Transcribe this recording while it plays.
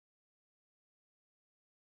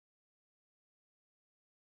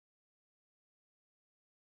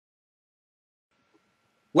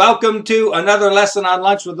Welcome to another lesson on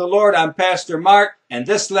Lunch with the Lord. I'm Pastor Mark, and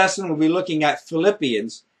this lesson will be looking at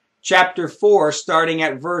Philippians chapter 4, starting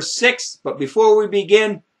at verse 6. But before we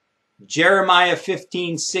begin, Jeremiah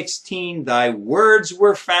 15:16, Thy words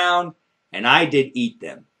were found, and I did eat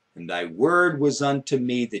them, and thy word was unto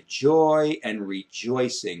me the joy and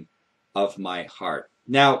rejoicing of my heart.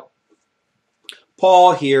 Now,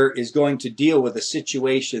 Paul here is going to deal with a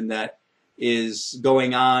situation that is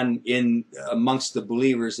going on in amongst the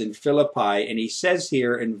believers in Philippi, and he says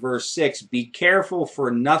here in verse 6, Be careful for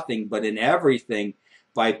nothing, but in everything,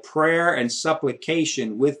 by prayer and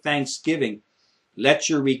supplication with thanksgiving, let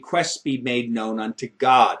your requests be made known unto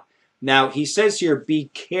God. Now, he says here, be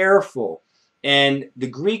careful, and the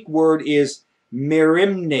Greek word is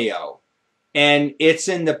merimneo, and it's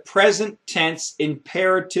in the present tense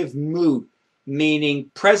imperative mood, meaning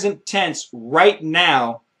present tense right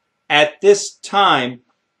now. At this time,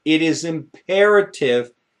 it is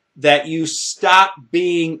imperative that you stop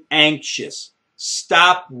being anxious.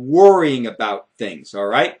 Stop worrying about things, all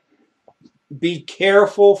right? Be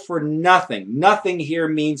careful for nothing. Nothing here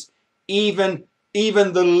means even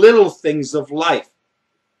the little things of life.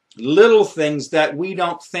 Little things that we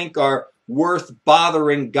don't think are worth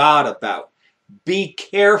bothering God about. Be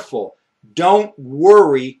careful. Don't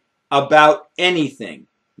worry about anything,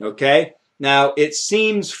 okay? Now, it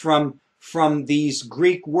seems from these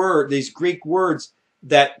Greek words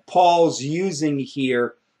that Paul's using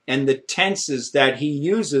here and the tenses that he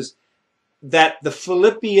uses, that the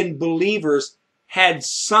Philippian believers had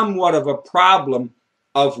somewhat of a problem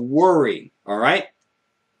of worry, all right?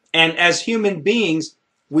 And as human beings,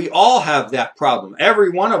 we all have that problem. Every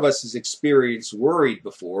one of us has experienced worried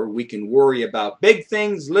before. We can worry about big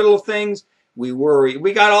things, little things. We worry.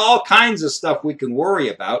 We got all kinds of stuff we can worry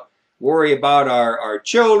about. Worry about our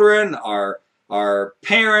children, our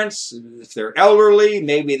parents, if they're elderly,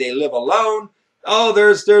 maybe they live alone. Oh,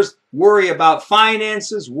 there's worry about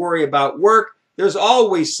finances, worry about work. There's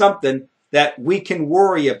always something that we can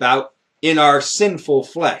worry about in our sinful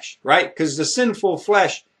flesh, right? Because the sinful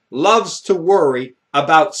flesh loves to worry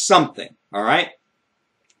about something, all right?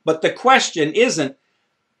 But the question isn't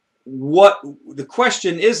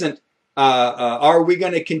are we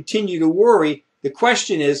going to continue to worry? The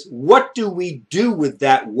question is, what do we do with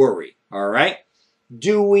that worry? All right?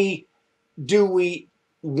 Do we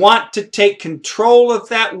want to take control of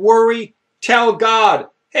that worry? Tell God,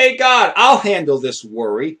 hey God, I'll handle this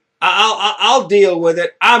worry. I'll deal with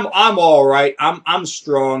it. I'm all right. I'm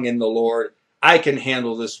strong in the Lord. I can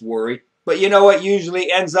handle this worry. But you know what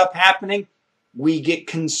usually ends up happening? We get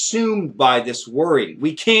consumed by this worry.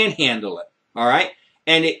 We can't handle it. All right?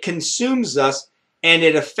 And it consumes us, and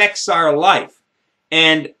it affects our life.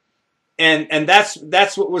 And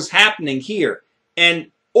that's what was happening here.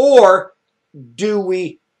 Or do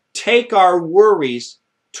we take our worries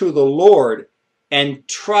to the Lord and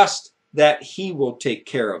trust that He will take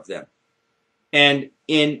care of them? And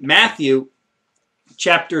in Matthew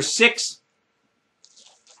chapter 6,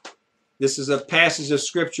 this is a passage of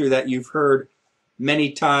scripture that you've heard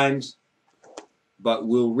many times, but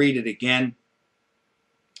we'll read it again.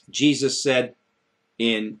 Jesus said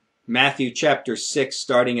in Matthew chapter 6,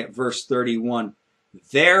 starting at verse 31,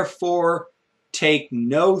 Therefore take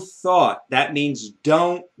no thought. That means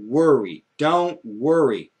don't worry. Don't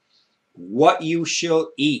worry what you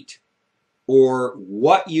shall eat, or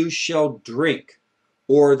what you shall drink,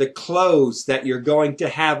 or the clothes that you're going to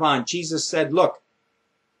have on. Jesus said, look,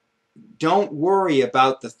 don't worry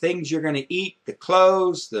about the things you're going to eat, the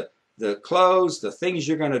clothes, the things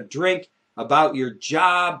you're going to drink, about your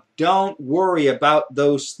job. Don't worry about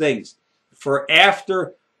those things. For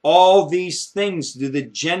after all these things do the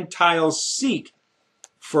Gentiles seek.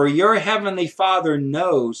 For your heavenly Father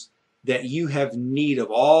knows that you have need of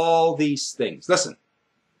all these things. Listen,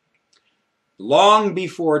 long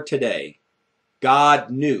before today,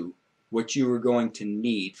 God knew what you were going to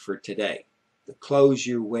need for today. The clothes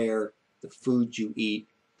you wear, the food you eat,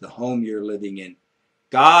 the home you're living in.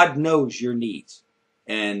 God knows your needs.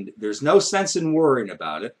 And there's no sense in worrying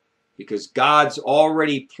about it, because God's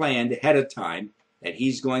already planned ahead of time that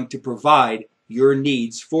He's going to provide your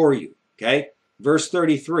needs for you. Okay? Verse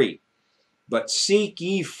 33. But seek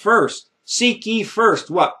ye first. Seek ye first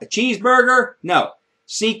what? A cheeseburger? No.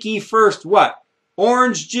 Seek ye first what?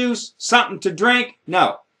 Orange juice? Something to drink?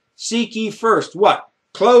 No. Seek ye first what?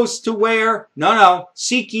 Clothes to wear? No.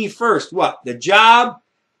 Seek ye first what? The job?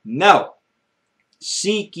 No.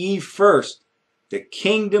 Seek ye first the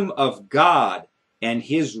kingdom of God and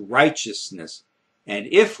His righteousness. And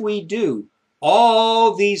if we do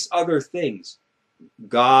all these other things,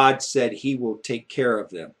 God said He will take care of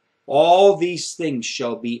them. all these things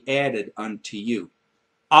shall be added unto you.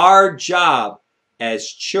 Our job as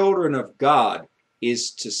children of God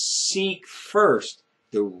is to seek first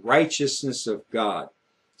the righteousness of God.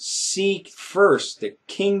 Seek first the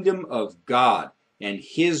kingdom of God and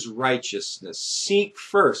his righteousness. Seek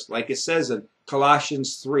first, like it says in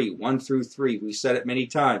Colossians 3, 1 through 3. We said it many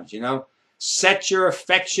times, you know. Set your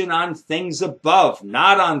affection on things above,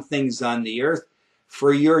 not on things on the earth,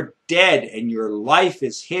 for you're dead and your life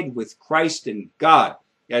is hid with Christ in God.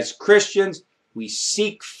 As Christians, we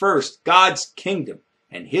seek first God's kingdom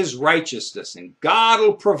and his righteousness, and God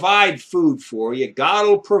will provide food for you. God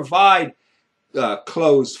will provide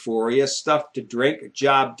clothes for you, stuff to drink, a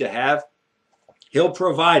job to have. He'll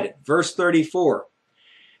provide it. Verse 34.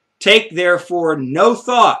 Take therefore no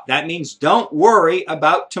thought. That means don't worry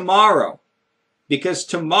about tomorrow, because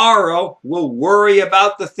tomorrow will worry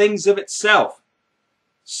about the things of itself.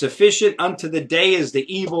 Sufficient unto the day is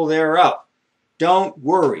the evil thereof. Don't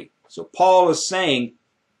worry. So Paul is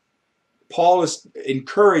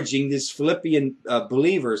encouraging these Philippian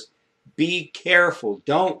believers, be careful.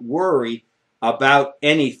 Don't worry about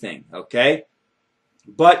anything, okay?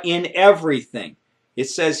 But in everything. It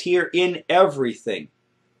says here, in everything.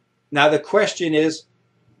 Now the question is,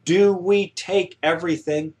 do we take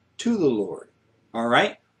everything to the Lord? All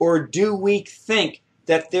right? Or do we think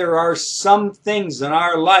that there are some things in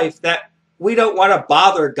our life that we don't want to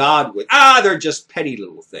bother God with? They're just petty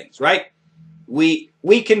little things, right? We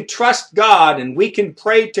can trust God and we can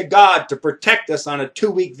pray to God to protect us on a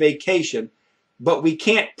 2-week vacation, but we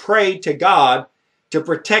can't pray to God to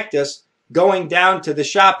protect us going down to the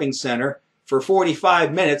shopping center for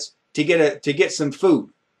 45 minutes to get some food,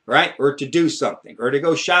 right? Or to do something, or to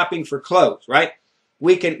go shopping for clothes, right?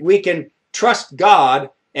 We can trust God,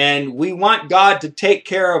 and we want God to take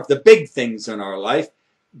care of the big things in our life,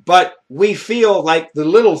 but we feel like the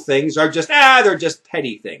little things are just, they're just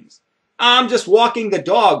petty things. I'm just walking the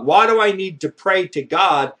dog. Why do I need to pray to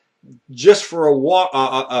God just for a walk,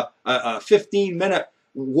 a 15-minute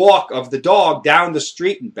walk of the dog down the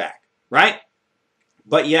street and back, right?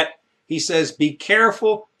 But yet, he says, be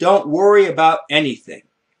careful. Don't worry about anything.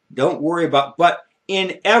 Don't worry about, but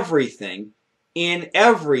in everything,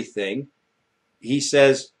 he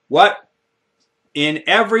says, what? In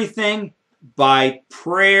everything, by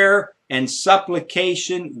prayer and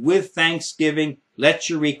supplication with thanksgiving, let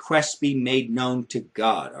your requests be made known to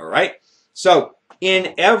God. All right? So,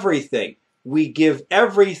 in everything, we give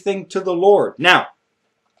everything to the Lord. Now,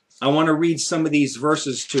 I want to read some of these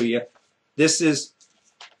verses to you. This is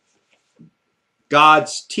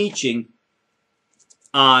God's teaching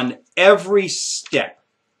on every step.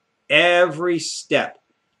 Every step.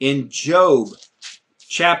 In Job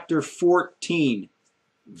chapter 14,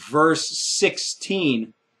 verse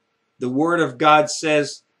 16, the Word of God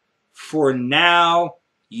says, for now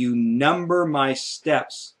you number my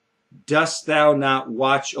steps. Dost thou not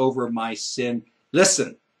watch over my sin?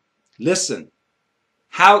 Listen.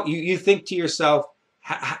 How you think to yourself,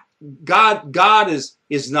 God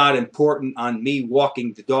is not important on me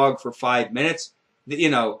walking the dog for 5 minutes. You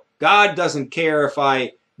know, God doesn't care if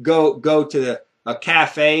I go to a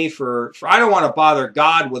cafe for I don't want to bother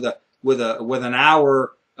God with an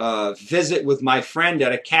hour visit with my friend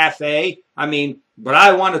at a cafe. I mean, but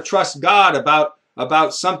I want to trust God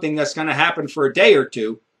about something that's going to happen for a day or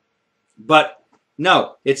two. But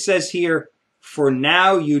no, it says here, for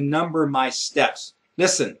now you number my steps.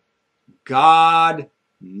 Listen, God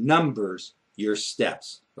numbers your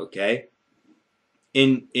steps, okay?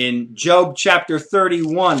 In Job chapter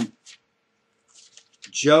 31,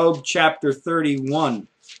 Job chapter 31,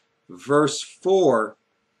 verse 4,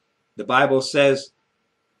 the Bible says,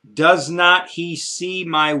 does not he see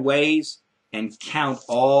my ways and count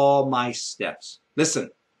all my steps?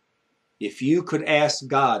 Listen, if you could ask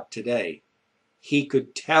God today, he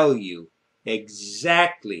could tell you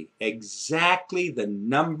exactly the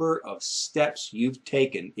number of steps you've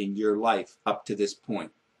taken in your life up to this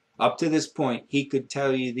point. Up to this point, he could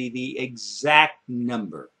tell you the exact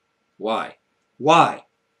number. Why? Why?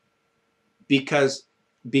 Because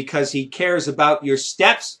he cares about your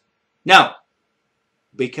steps? No.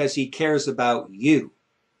 Because he cares about you.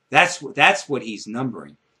 That's what he's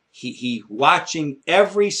numbering. He watching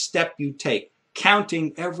every step you take,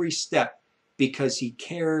 counting every step, because he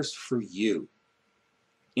cares for you.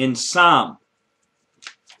 In Psalm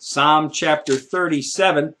chapter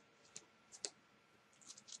 37,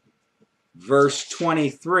 verse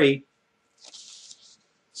 23,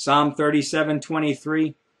 Psalm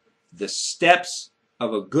 37:23, the steps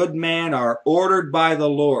of a good man are ordered by the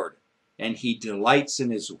Lord, and he delights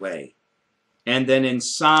in his way. And then in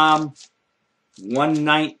Psalm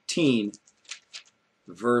 119,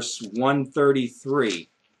 verse 133.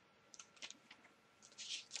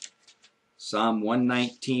 Psalm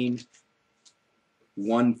 119,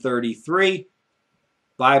 133.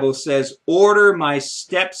 Bible says, order my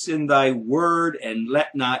steps in thy word, and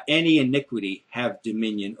let not any iniquity have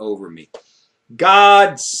dominion over me.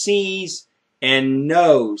 God sees and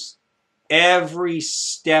knows every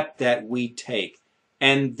step that we take.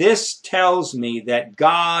 And this tells me that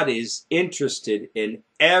God is interested in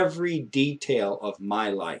every detail of my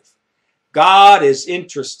life. God is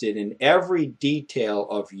interested in every detail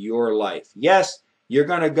of your life. Yes, you're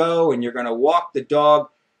going to go and you're going to walk the dog.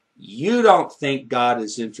 You don't think God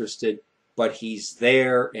is interested, but He's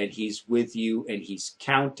there and He's with you and He's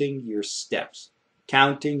counting your steps.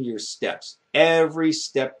 Counting your steps. Every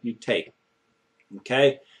step you take.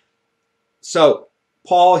 Okay? So,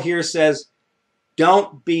 Paul here says,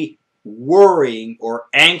 don't be worrying or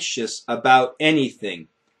anxious about anything,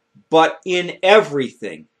 but in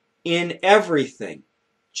everything,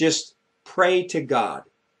 just pray to God.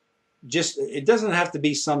 It doesn't have to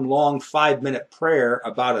be some long 5-minute prayer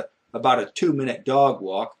about a 2-minute dog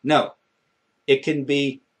walk. No, it can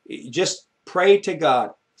be just pray to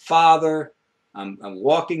God. Father, I'm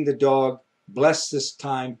walking the dog. Bless this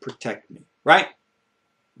time. Protect me. Right?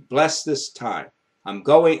 Bless this time. I'm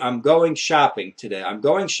going shopping today. I'm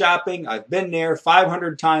going shopping. I've been there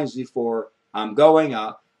 500 times before. I'm going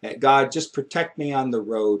up. God, just protect me on the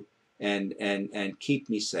road and keep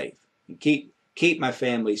me safe. And keep my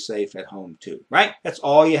family safe at home too. Right? That's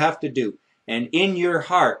all you have to do. And in your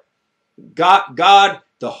heart, God,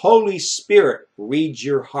 the Holy Spirit reads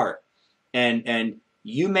your heart. And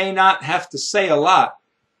you may not have to say a lot,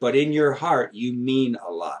 but in your heart you mean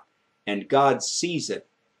a lot. And God sees it.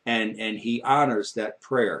 And He honors that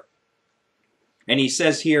prayer. And He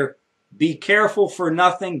says here, be careful for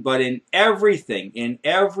nothing, but in everything, in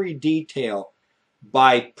every detail,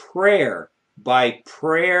 by prayer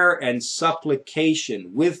and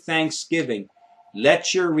supplication with thanksgiving,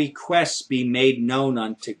 let your requests be made known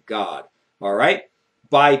unto God. All right?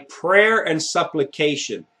 By prayer and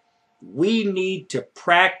supplication, we need to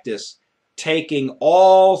practice taking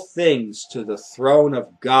all things to the throne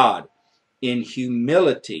of God in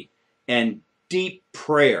humility and deep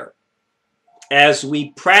prayer. As we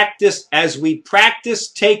practice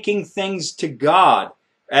taking things to God,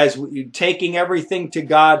 taking everything to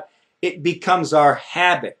God, it becomes our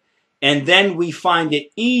habit. And then we find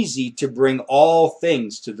it easy to bring all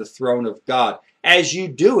things to the throne of God. As you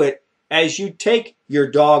do it, as you take your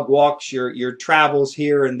dog walks, your travels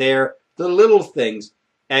here and there, the little things,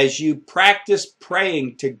 as you practice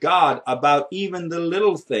praying to God about even the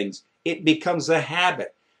little things, it becomes a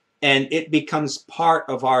habit and it becomes part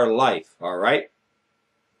of our life. All right.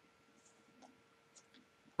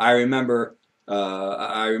 I remember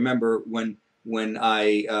when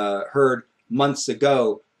I heard months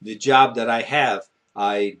ago the job that I have.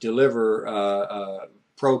 I deliver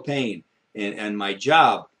propane in my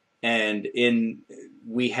job, and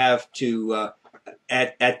we have to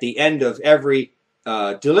at the end of every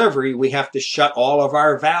delivery we have to shut all of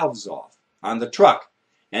our valves off on the truck.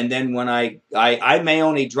 And then when I may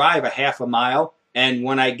only drive a half a mile, and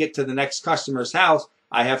when I get to the next customer's house,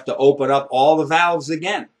 I have to open up all the valves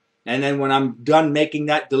again. And then when I'm done making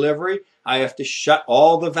that delivery, I have to shut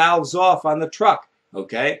all the valves off on the truck,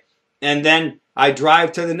 okay? And then I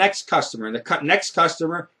drive to the next customer, and the next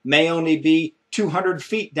customer may only be 200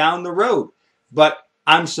 feet down the road, but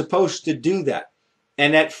I'm supposed to do that.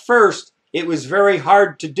 And at first, it was very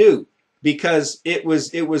hard to do, because it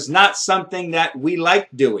was not something that we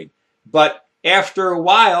liked doing. But after a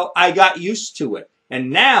while, I got used to it.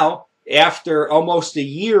 And now, after almost a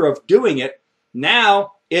year of doing it,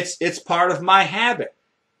 now it's part of my habit.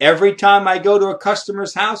 Every time I go to a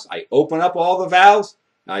customer's house, I open up all the valves,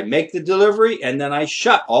 I make the delivery, and then I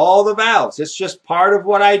shut all the valves. It's just part of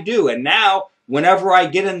what I do. And now, whenever I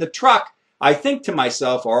get in the truck, I think to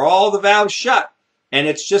myself, are all the valves shut? And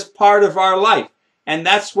it's just part of our life. And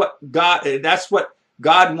that's what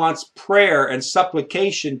God wants prayer and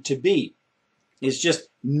supplication to be. It's just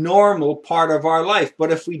normal part of our life.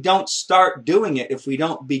 But if we don't start doing it, if we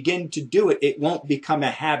don't begin to do it, it won't become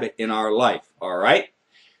a habit in our life. All right?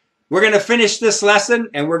 We're going to finish this lesson,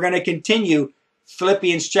 and we're going to continue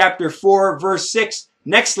Philippians chapter 4, verse 6,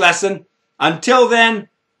 next lesson. Until then,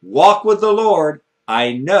 walk with the Lord.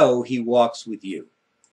 I know He walks with you.